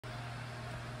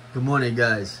Good morning,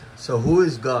 guys. So who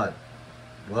is God?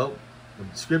 Well,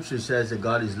 the scripture says that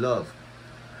God is love.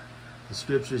 The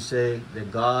scriptures say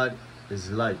that God is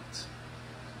light.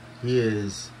 He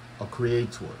is a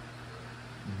creator,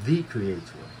 the creator.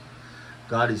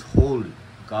 God is holy.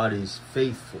 God is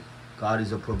faithful. God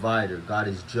is a provider. God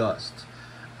is just.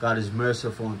 God is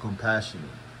merciful and compassionate.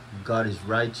 God is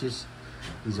righteous.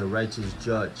 He's a righteous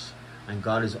judge. And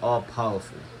God is all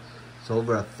powerful. So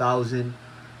over 1,000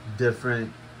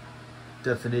 different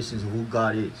definitions of who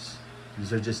God is.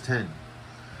 These are just 10.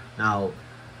 Now,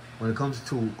 when it comes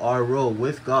to our role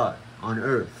with God on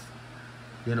earth,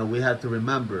 we have to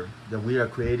remember that we are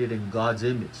created in God's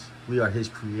image. We are his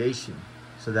creation.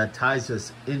 So that ties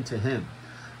us into him.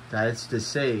 That's to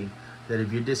say that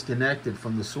if you're disconnected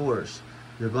from the source,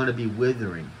 you're going to be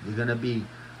withering. You're going to be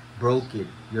broken.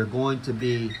 You're going to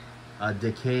be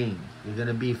decaying. You're going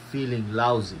to be feeling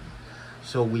lousy.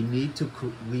 So we need to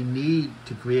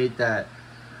create that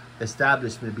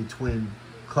establishment between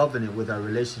covenant with our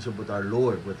relationship with our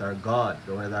Lord, with our God,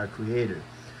 or with our Creator.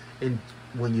 And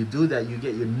when you do that, you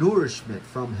get your nourishment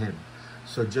from him.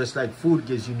 So just like food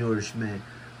gives you nourishment,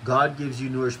 God gives you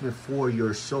nourishment for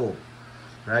your soul,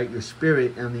 right? Your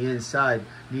spirit on the inside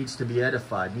needs to be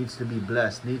edified, needs to be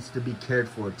blessed, needs to be cared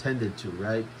for, tended to,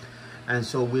 right? And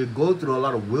so we go through a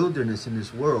lot of wilderness in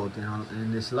this world,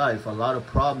 in this life. A lot of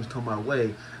problems come our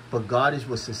way, but God is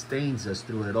what sustains us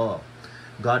through it all.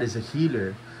 God is a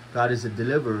healer. God is a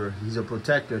deliverer. He's a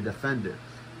protector, a defender.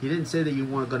 He didn't say that you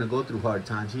weren't going to go through hard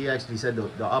times. He actually said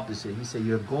the opposite. He said,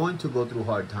 you're going to go through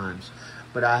hard times,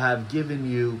 but I have given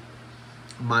you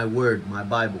my word, my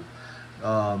Bible,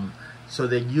 so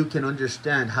that you can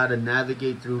understand how to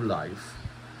navigate through life.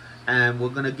 And we're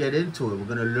going to get into it. We're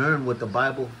going to learn what the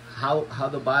Bible, how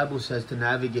the Bible says to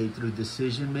navigate through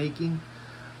decision making.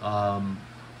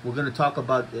 We're going to talk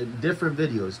about different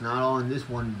videos, not all in this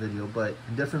one video, but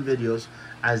different videos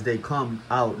as they come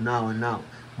out now and now,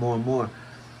 more and more.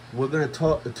 We're going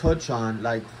to touch on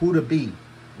like who to be.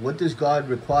 What does God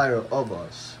require of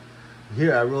us?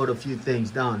 Here I wrote a few things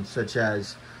down, such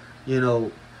as,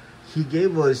 he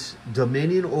gave us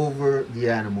dominion over the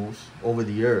animals, over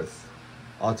the earth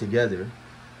altogether,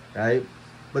 right?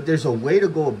 But there's a way to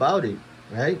go about it,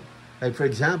 right? Like, for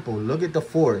example, look at the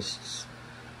forests.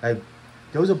 Like,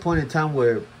 there was a point in time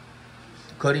where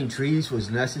cutting trees was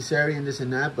necessary and this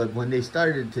and that, but when they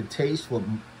started to taste what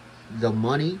the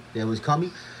money that was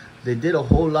coming, they did a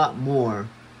whole lot more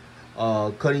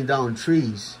cutting down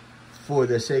trees for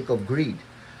the sake of greed.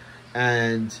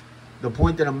 And the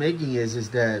point that I'm making is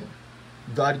that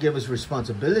God gave us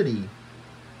responsibility,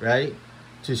 right,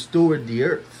 to steward the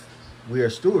earth. We are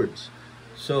stewards.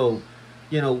 So,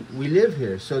 we live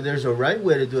here. So there's a right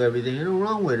way to do everything and a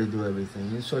wrong way to do everything.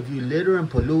 And so if you litter and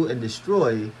pollute and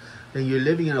destroy, then you're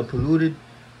living in a polluted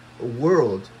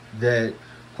world that,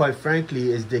 quite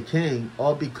frankly, is decaying,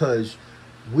 all because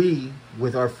we,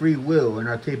 with our free will and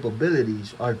our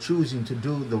capabilities, are choosing to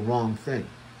do the wrong thing.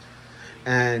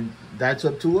 And that's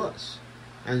up to us.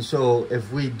 And so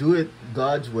if we do it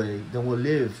God's way, then we'll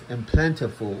live in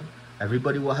plentiful.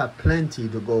 Everybody will have plenty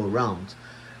to go around,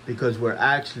 because we're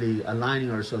actually aligning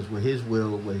ourselves with his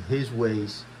will, with his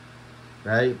ways,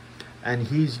 right? And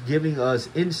he's giving us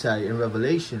insight and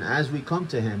revelation as we come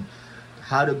to him,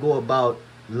 how to go about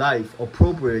life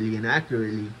appropriately and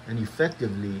accurately and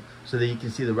effectively, so that you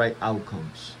can see the right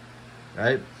outcomes,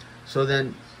 right? So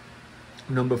then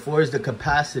number 4 is the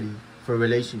capacity for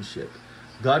relationship.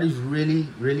 God is really,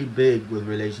 really big with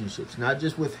relationships, not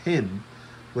just with him,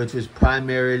 which was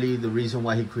primarily the reason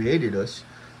why he created us.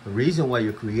 The reason why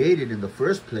you're created in the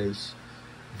first place,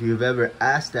 if you've ever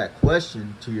asked that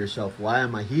question to yourself, why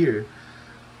am I here?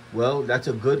 Well, that's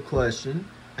a good question.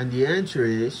 And the answer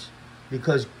is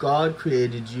because God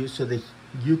created you so that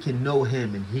you can know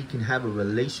him and he can have a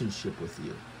relationship with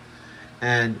you.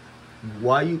 And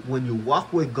when you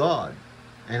walk with God,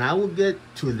 and I will get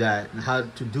to that and how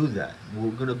to do that.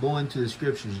 We're going to go into the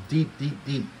scriptures deep,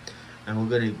 and we're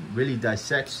going to really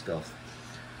dissect stuff.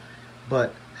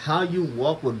 But how you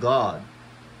walk with God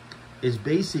is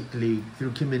basically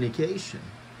through communication.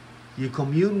 You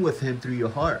commune with him through your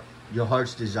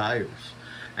heart's desires.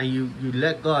 And you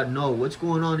let God know what's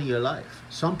going on in your life.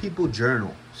 Some people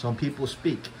journal. Some people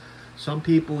speak. Some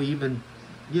people even,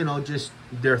 just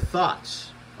their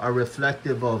thoughts are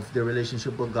reflective of their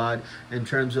relationship with God, in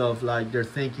terms of like they're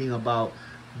thinking about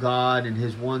God and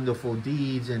his wonderful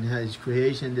deeds and his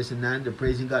creation, this and that. They're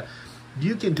praising God.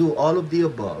 You can do all of the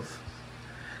above.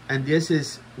 And this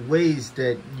is ways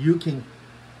that you can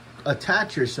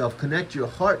attach yourself, connect your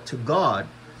heart to God.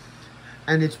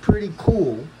 And it's pretty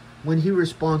cool when he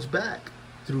responds back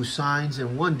through signs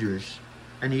and wonders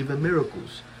and even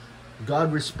miracles.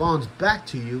 God responds back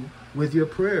to you with your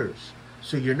prayers.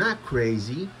 So you're not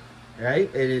crazy,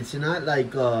 right? And it's not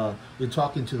like you're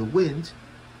talking to the wind.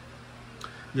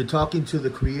 You're talking to the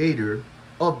creator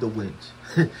of the wind.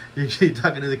 You're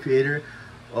talking to the creator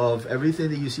of everything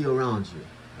that you see around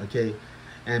you. Okay?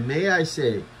 And may I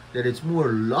say that it's more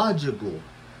logical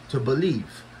to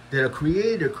believe that a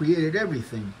creator created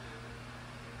everything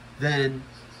than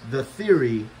the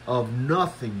theory of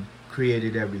nothing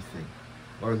created everything,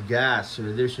 or gas,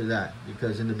 or this or that.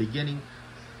 Because in the beginning,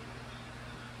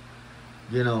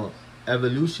 you know,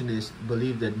 evolutionists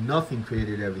believe that nothing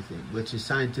created everything, which is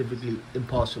scientifically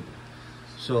impossible.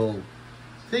 So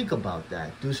think about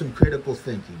that. Do some critical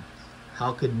thinking.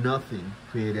 How could nothing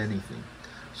create anything?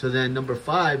 So then number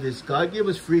 5 is God gave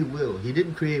us free will. He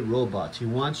didn't create robots. He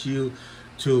wants you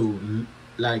to,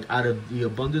 like, out of the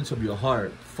abundance of your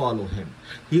heart, follow him.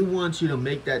 He wants you to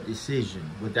make that decision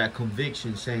with that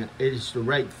conviction, saying it is the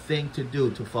right thing to do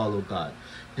to follow God.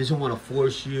 He doesn't want to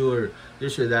force you or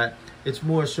this or that. It's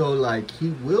more so like he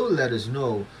will let us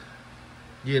know,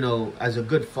 you know, as a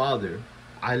good father,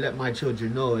 I let my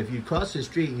children know, if you cross the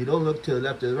street and you don't look to the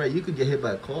left or the right, you could get hit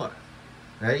by a car,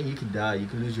 right? You can die. You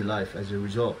can lose your life as a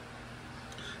result.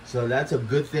 So that's a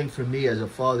good thing for me as a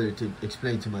father to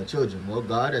explain to my children. Well,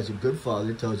 God, as a good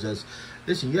father, tells us,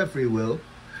 listen, you have free will,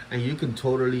 and you can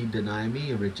totally deny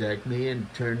me and reject me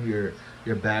and turn your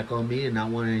back on me and not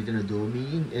want anything to do with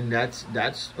me. And that's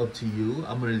up to you.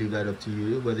 I'm going to leave that up to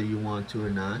you, whether you want to or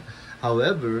not.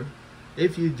 However,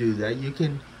 if you do that, you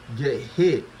can get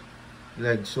hit,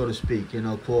 like, so to speak, you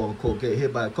know, quote unquote, get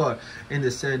hit by a car, in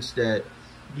the sense that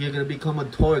you're going to become a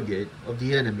target of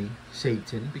the enemy,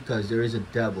 Satan, because there is a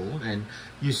devil, and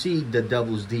you see the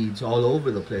devil's deeds all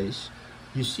over the place.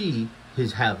 You see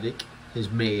his havoc, his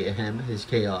mayhem, his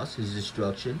chaos, his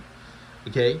destruction.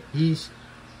 Okay, he's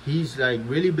like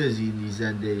really busy in these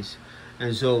end days,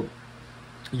 and so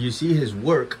you see his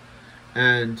work.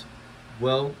 And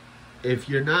well, if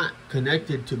you're not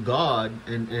connected to God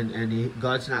and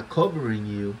God's not covering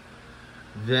you,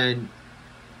 then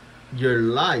your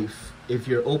life, if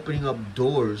you're opening up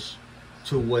doors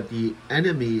to what the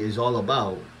enemy is all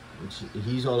about, which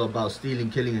he's all about stealing,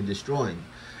 killing, and destroying,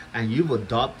 and you've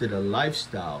adopted a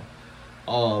lifestyle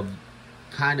of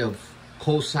kind of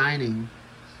co-signing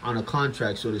on a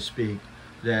contract, so to speak,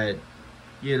 that,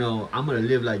 you know, I'm going to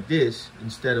live like this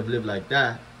instead of live like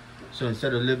that. So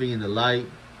instead of living in the light,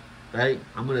 right,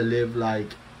 I'm going to live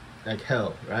like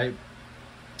hell, right?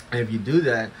 And if you do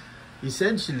that,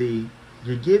 essentially,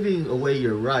 you're giving away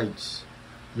your rights.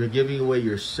 You're giving away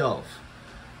yourself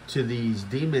to these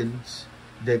demons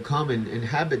that come and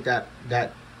inhabit that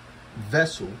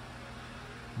vessel,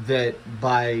 that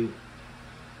by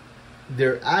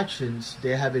their actions,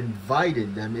 they have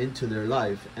invited them into their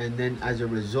life. And then as a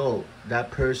result, that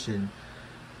person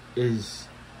they've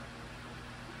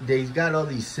got all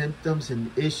these symptoms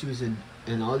and issues and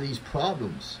all these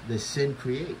problems that sin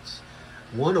creates.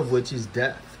 One of which is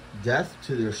death. Death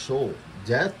to their soul,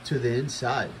 death to the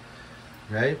inside,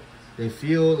 right? They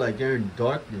feel like they're in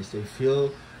darkness. They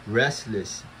feel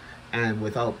restless and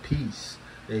without peace.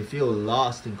 They feel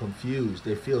lost and confused.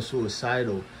 They feel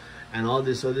suicidal and all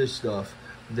this other stuff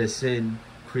that sin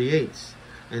creates.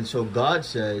 And so God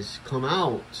says, come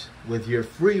out with your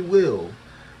free will.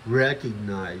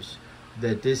 Recognize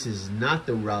that this is not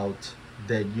the route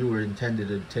that you were intended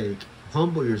to take.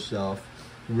 Humble yourself,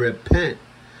 repent,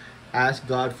 ask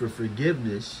God for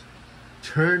forgiveness,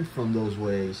 turn from those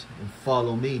ways, and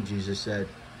follow me, Jesus said.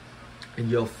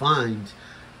 And you'll find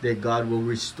that God will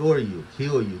restore you,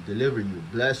 heal you, deliver you,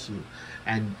 bless you,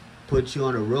 and put you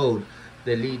on a road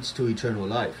that leads to eternal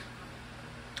life.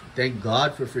 Thank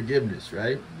God for forgiveness,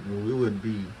 right? We would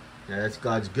be, that's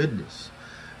God's goodness.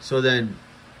 So then,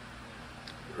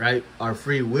 right, our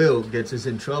free will gets us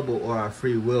in trouble, or our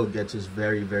free will gets us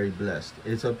very, very blessed.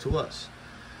 It's up to us.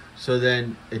 So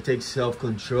then it takes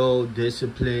self-control,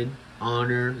 discipline,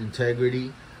 honor,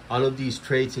 integrity, all of these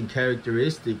traits and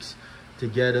characteristics to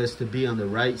get us to be on the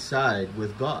right side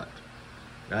with God,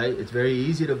 right? It's very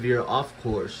easy to veer off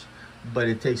course, but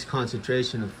it takes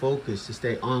concentration and focus to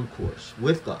stay on course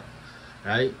with God,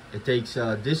 right? It takes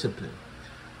discipline.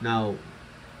 Now,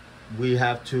 we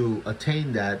have to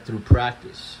attain that through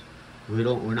practice.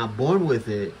 We're not born with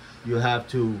it. You have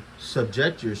to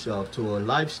subject yourself to a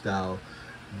lifestyle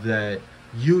that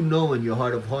you know in your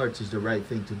heart of hearts is the right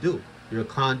thing to do. Your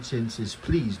conscience is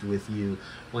pleased with you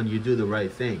when you do the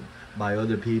right thing by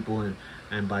other people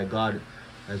and by God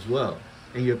as well.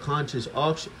 And your conscience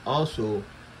also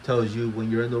tells you when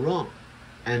you're in the wrong,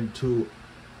 and to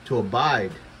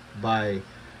abide by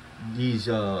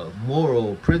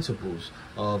moral principles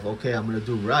of, okay, I'm going to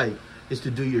do right, is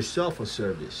to do yourself a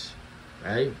service,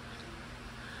 right?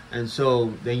 And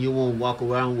so then you won't walk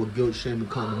around with guilt, shame, and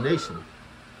condemnation.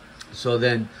 So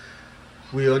then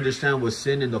we understand what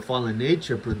sin and the fallen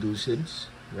nature produces,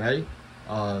 right?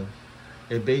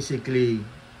 It basically,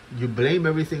 you blame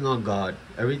everything on God.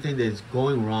 Everything that's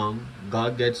going wrong,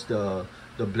 God gets the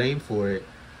blame for it,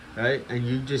 right? And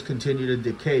you just continue to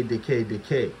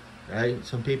decay, right?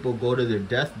 Some people go to their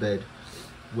deathbed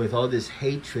with all this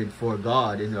hatred for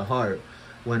God in their heart,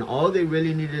 when all they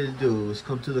really needed to do was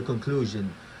come to the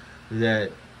conclusion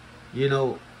that, you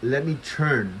know, let me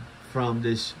turn from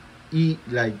this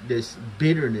this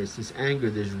bitterness, this anger,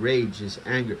 this rage, this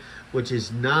anger, which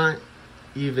is not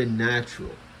even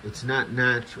natural. It's not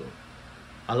natural.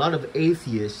 A lot of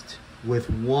atheists, with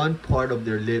one part of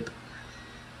their lip,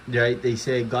 right, they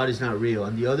say God is not real,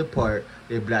 and the other part,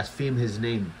 they blaspheme his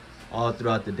name all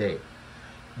throughout the day.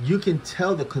 You can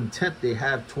tell the contempt they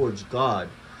have towards God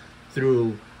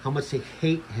through how much they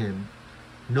hate him,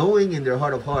 knowing in their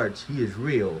heart of hearts he is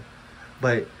real,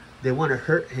 but they want to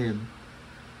hurt him,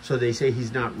 so they say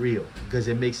he's not real because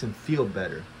it makes them feel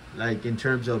better, like in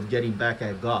terms of getting back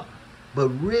at God. But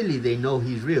really they know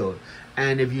he's real.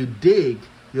 And if you dig,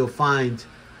 you'll find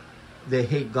they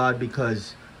hate God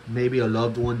because maybe a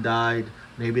loved one died,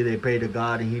 maybe they prayed to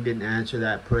God and he didn't answer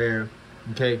that prayer,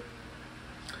 okay?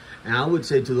 And I would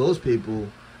say to those people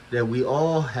that we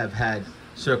all have had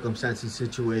circumstances,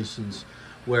 situations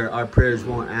where our prayers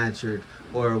weren't answered,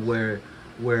 or where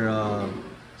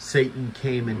Satan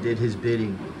came and did his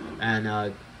bidding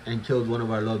and killed one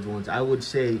of our loved ones. I would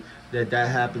say that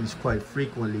happens quite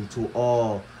frequently to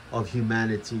all of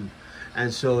humanity.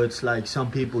 And so it's like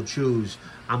some people choose,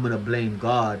 I'm going to blame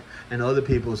God, and other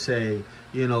people say,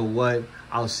 you know what,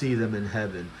 I'll see them in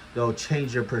heaven. They'll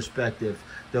change their perspective.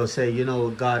 They'll say, you know,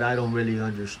 God, I don't really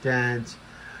understand.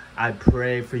 I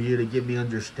pray for you to give me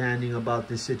understanding about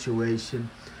this situation,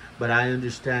 but I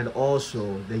understand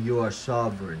also that you are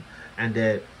sovereign, and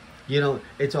that, you know,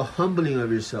 it's a humbling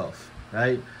of yourself,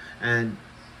 right? And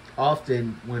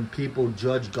often when people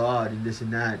judge God and this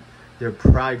and that, they're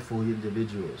prideful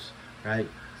individuals, right?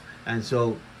 And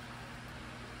so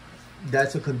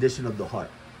that's a condition of the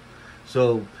heart.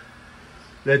 So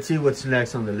let's see what's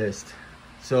next on the list.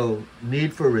 So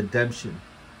need for redemption.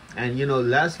 And, you know,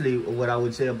 lastly, what I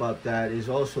would say about that is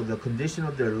also the condition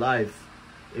of their life.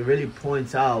 It really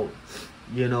points out,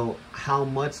 you know, how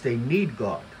much they need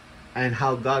God, and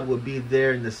how God would be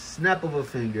there in the snap of a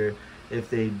finger if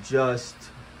they just,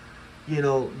 you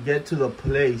know, get to the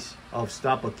place of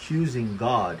stop accusing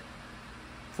God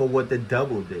for what the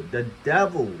devil did. The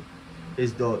devil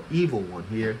is the evil one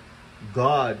here.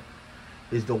 God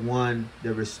is the one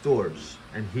that restores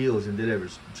and heals and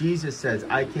delivers. Jesus says,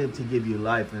 I came to give you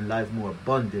life and life more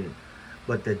abundant,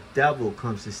 but the devil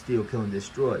comes to steal, kill, and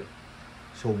destroy.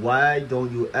 So why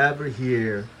don't you ever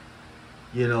hear,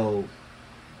 you know,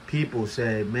 people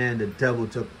say, man, the devil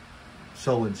took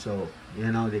so-and-so,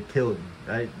 you know, they killed him,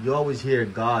 right? You always hear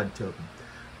God took him.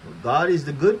 Well, God is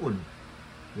the good one,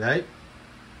 right?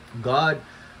 God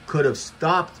could have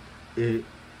stopped it.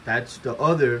 That's the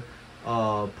other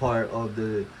part of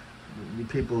the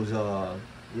people's,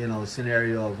 you know,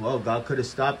 scenario of, well, God could have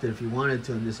stopped it if he wanted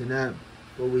to and this and that.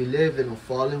 But we live in a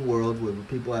fallen world where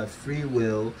people have free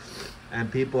will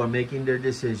and people are making their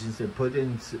decisions. They're put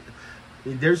in,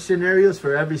 there's scenarios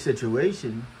for every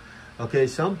situation. Okay,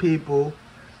 some people,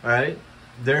 right,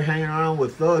 they're hanging around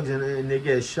with thugs and they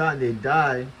get shot and they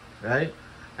die, right?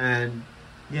 And,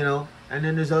 you know, and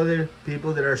then there's other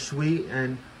people that are sweet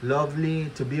and lovely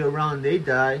to be around, they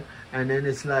die. And then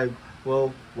it's like,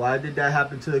 well, why did that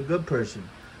happen to the good person?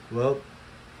 Well,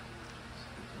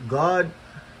 God,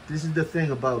 this is the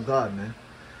thing about God, man.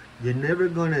 You're never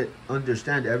going to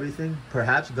understand everything.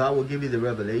 Perhaps God will give you the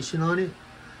revelation on it,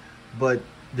 but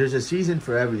there's a season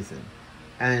for everything.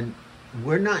 And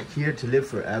we're not here to live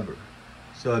forever.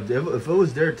 So if it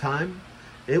was their time,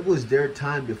 it was their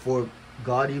time before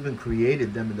God even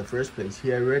created them in the first place.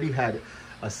 He already had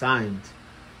assigned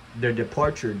their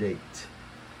departure date.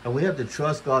 And we have to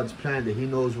trust God's plan, that he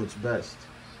knows what's best.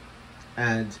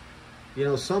 And, you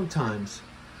know, sometimes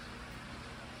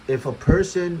if a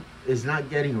person is not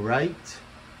getting right,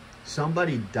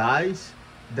 somebody dies,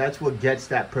 that's what gets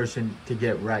that person to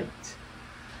get right.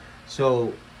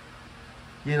 So,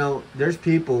 you know, there's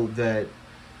people that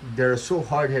they're so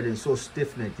hard-headed and so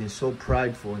stiff-necked and so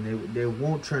prideful, and they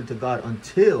won't turn to God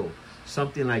until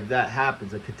something like that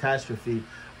happens, a catastrophe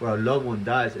where a loved one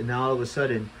dies, and now all of a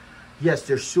sudden, yes,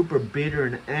 they're super bitter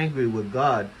and angry with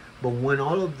God, but when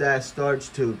all of that starts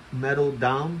to mellow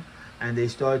down and they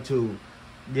start to,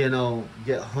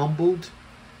 get humbled,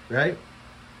 right?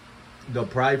 The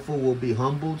prideful will be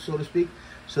humbled, so to speak.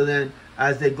 So then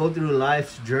as they go through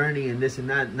life's journey and this and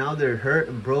that, now they're hurt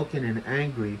and broken and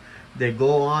angry. They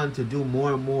go on to do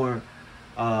more and more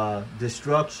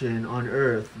destruction on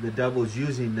earth. The devil's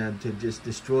using them to just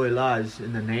destroy lives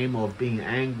in the name of being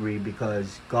angry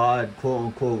because God, quote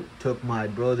unquote, took my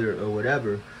brother or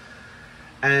whatever.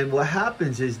 And what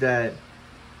happens is that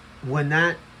when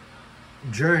that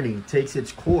journey takes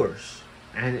its course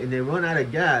and they run out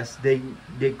of gas, they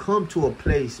come to a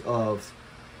place of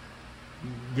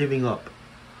giving up,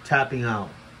 tapping out,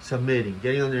 submitting,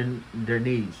 getting on their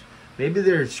knees. Maybe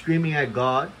they're screaming at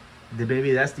God.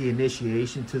 Maybe that's the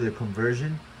initiation to their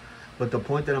conversion. But the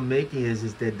point that I'm making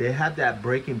is that they have that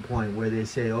breaking point where they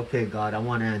say, okay, God, I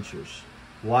want answers.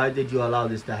 Why did you allow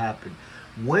this to happen?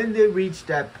 When they reach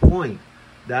that point,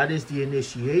 that is the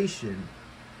initiation.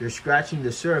 They're scratching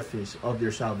the surface of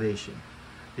their salvation.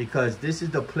 Because this is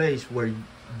the place where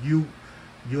you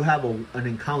have an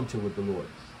encounter with the Lord.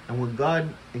 And when God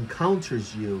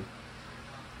encounters you,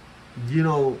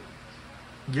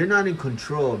 you're not in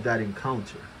control of that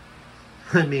encounter.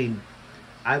 I mean,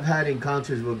 I've had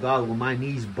encounters with God where my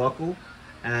knees buckle,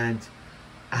 and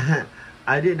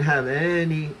I didn't have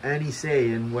any say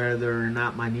in whether or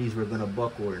not my knees were going to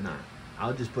buckle or not.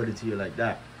 I'll just put it to you like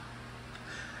that.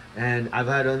 And I've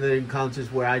had other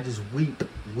encounters where I just weep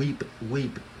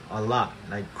a lot,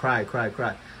 like cry.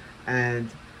 And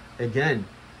again,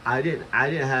 I didn't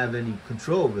have any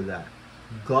control over that.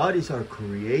 God is our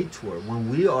creator. When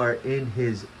we are in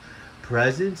his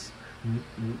presence,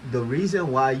 the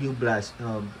reason why you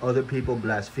other people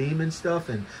blaspheme and stuff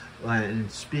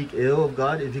and speak ill of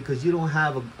God is because you don't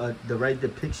have the right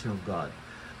depiction of God.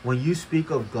 When you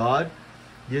speak of God,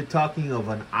 you're talking of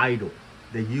an idol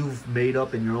that you've made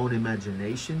up in your own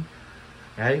imagination,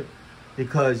 right?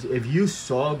 Because if you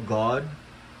saw God,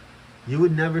 you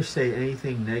would never say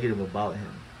anything negative about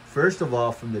him. First of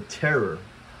all, from the terror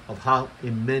of how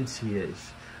immense he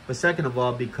is. But second of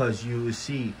all, because you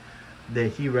see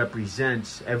that he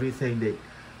represents everything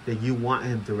that you want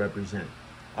him to represent.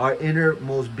 Our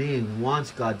innermost being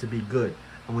wants God to be good.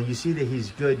 And when you see that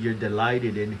he's good, you're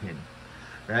delighted in him,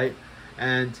 right?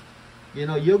 And,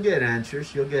 you'll get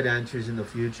answers. You'll get answers in the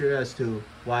future as to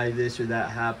why this or that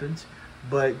happens.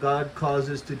 But God calls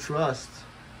us to trust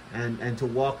and to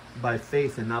walk by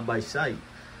faith and not by sight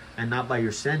and not by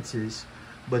your senses,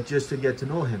 but just to get to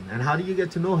know him. And how do you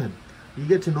get to know him? You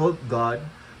get to know God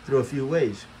through a few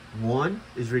ways. One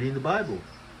is reading the Bible.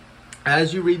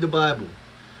 As you read the Bible,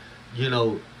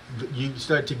 you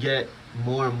start to get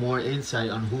more and more insight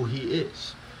on who he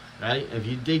is, right? If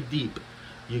you dig deep,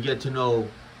 you get to know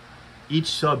each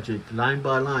subject line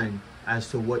by line as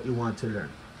to what you want to learn.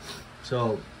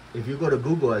 So if you go to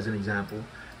Google as an example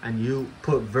and you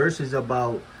put verses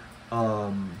about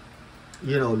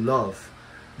love,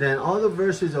 then all the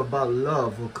verses about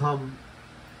love will come,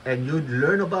 and you'd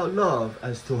learn about love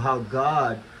as to how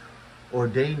God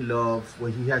ordained love,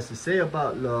 what he has to say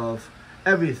about love,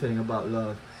 everything about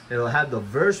love. It'll have the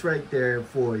verse right there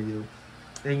for you,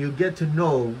 and you get to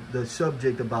know the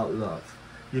subject about love.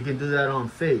 You can do that on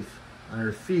faith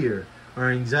or fear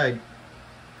or anxiety.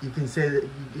 You can say that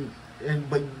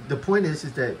but the point is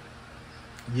that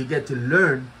you get to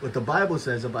learn what the Bible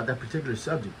says about that particular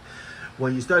subject.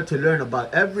 When you start to learn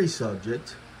about every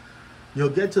subject, you'll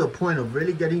get to the point of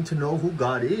really getting to know who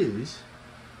God is.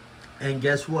 And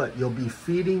guess what? You'll be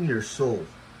feeding your soul.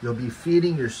 You'll be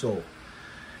feeding your soul.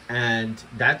 And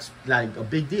that's like a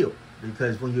big deal.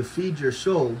 Because when you feed your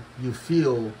soul, you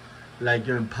feel like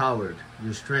you're empowered.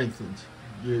 You're strengthened.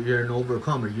 You're an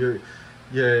overcomer.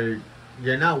 You're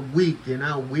not weak. You're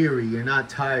not weary. You're not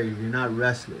tired. You're not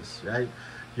restless, right?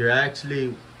 You're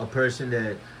actually a person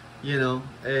that, you're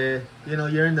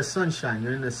in the sunshine.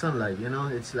 You're in the sunlight.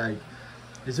 It's like,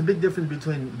 there's a big difference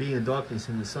between being in darkness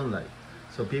and the sunlight.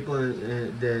 So people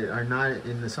that are not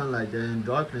in the sunlight, they're in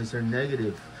darkness, they're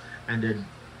negative, and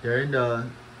they're in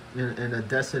a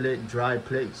desolate, dry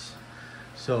place.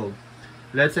 So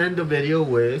let's end the video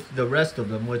with the rest of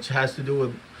them, which has to do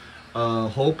with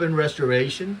hope and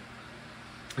restoration.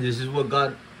 This is what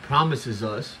God promises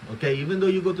us, okay? Even though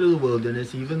you go through the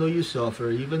wilderness, even though you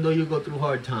suffer, even though you go through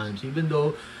hard times, even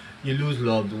though you lose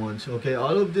loved ones, okay?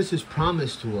 All of this is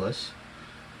promised to us.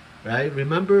 Right?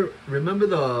 Remember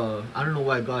the, I don't know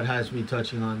why God has me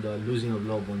touching on the losing of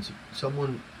loved ones.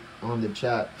 Someone on the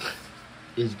chat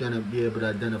is going to be able to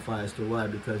identify as to why,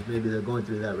 because maybe they're going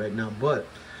through that right now. But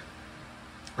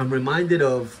I'm reminded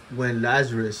of when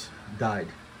Lazarus died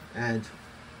and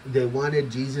they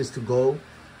wanted Jesus to go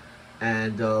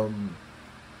and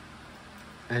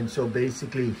and so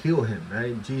basically heal him,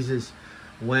 right? Jesus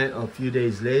went a few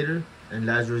days later, and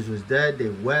Lazarus was dead. They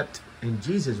wept, and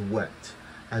Jesus wept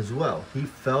as well. He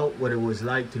felt what it was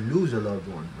like to lose a loved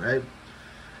one, right?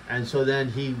 And so then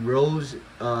he rose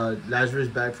Lazarus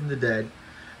back from the dead,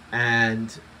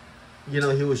 and he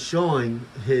was showing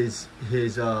his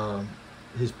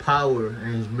power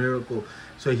and his miracle.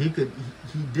 So he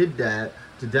did that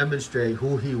to demonstrate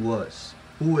who he was,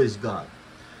 who is God.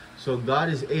 So God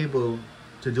is able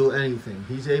to do anything.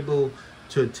 He's able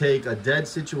to take a dead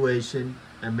situation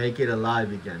and make it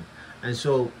alive again. And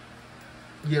so,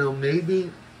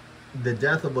 maybe the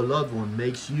death of a loved one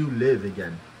makes you live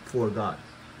again for God.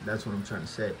 That's what I'm trying to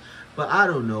say. But I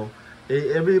don't know.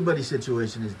 Everybody's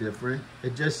situation is different.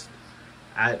 It just,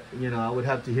 I would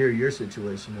have to hear your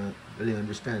situation to really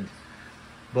understand.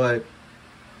 But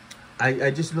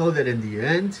I just know that in the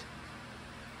end,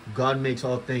 God makes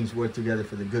all things work together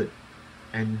for the good.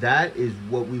 And that is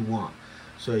what we want.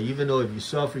 So even though if you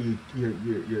suffer,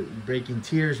 you're breaking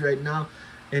tears right now,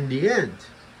 in the end,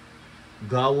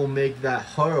 God will make that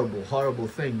horrible, horrible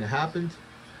thing that happened.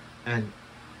 And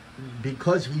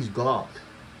because he's God,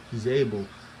 he's able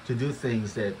to do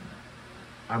things that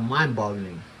are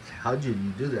mind-boggling. How did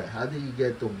you do that? How did you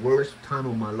get the worst time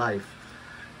of my life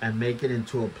and make it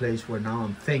into a place where now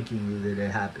I'm thanking you that it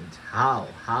happened? How?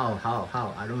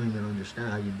 I don't even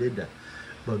understand how you did that.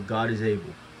 But God is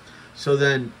able. So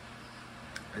then,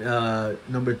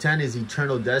 number 10 is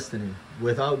eternal destiny.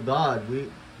 Without God,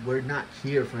 we're not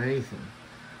here for anything.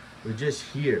 We're just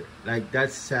here. Like,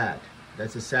 that's sad.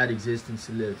 That's a sad existence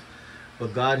to live.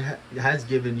 But God has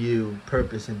given you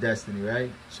purpose and destiny,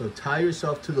 right? So tie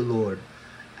yourself to the Lord.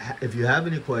 If you have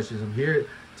any questions, I'm here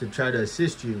to try to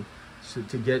assist you,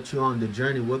 to get you on the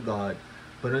journey with God.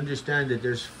 But understand that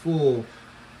there's full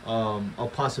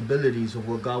of possibilities of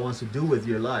what God wants to do with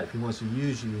your life. He wants to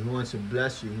use you. He wants to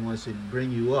bless you. He wants to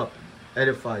bring you up,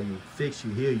 edify you, fix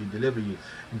you, heal you, deliver you.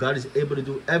 And God is able to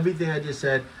do everything I just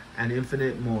said and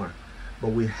infinite more. But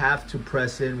we have to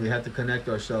press in. We have to connect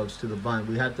ourselves to the vine.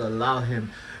 We have to allow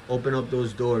him open up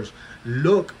those doors.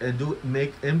 Look and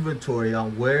make inventory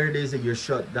on where it is that you're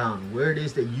shut down, where it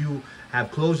is that you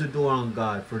have closed the door on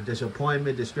God for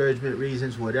disappointment, discouragement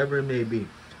reasons, whatever it may be.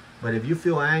 But if you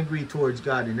feel angry towards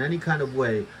God in any kind of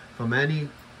way from any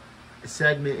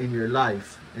segment in your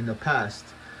life in the past,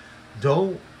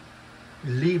 don't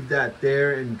leave that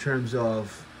there in terms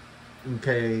of,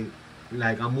 okay,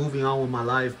 like I'm moving on with my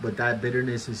life, but that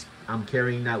bitterness I'm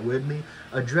carrying that with me.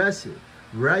 Address it.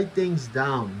 Write things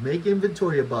down. Make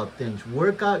inventory about things.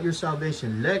 Work out your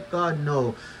salvation. Let God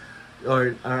know,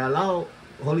 or allow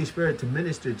Holy Spirit to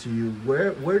minister to you.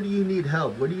 Where do you need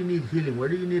help? Where do you need healing? Where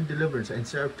do you need deliverance? And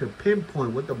start to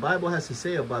pinpoint what the Bible has to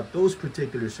say about those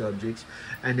particular subjects,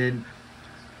 and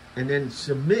then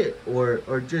submit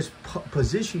or just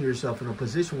position yourself in a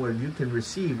position where you can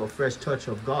receive a fresh touch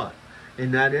of God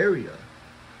in that area.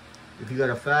 If you got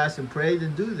to fast and pray,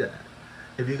 then do that.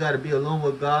 If you got to be alone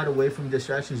with God, away from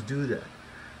distractions, do that.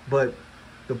 But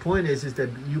the point is that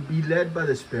you be led by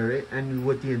the Spirit, and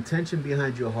with the intention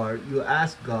behind your heart, you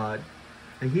ask God,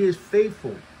 and he is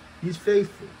faithful. He's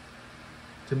faithful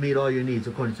to meet all your needs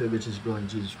according to the riches of glory in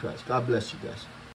Jesus Christ. God bless you guys.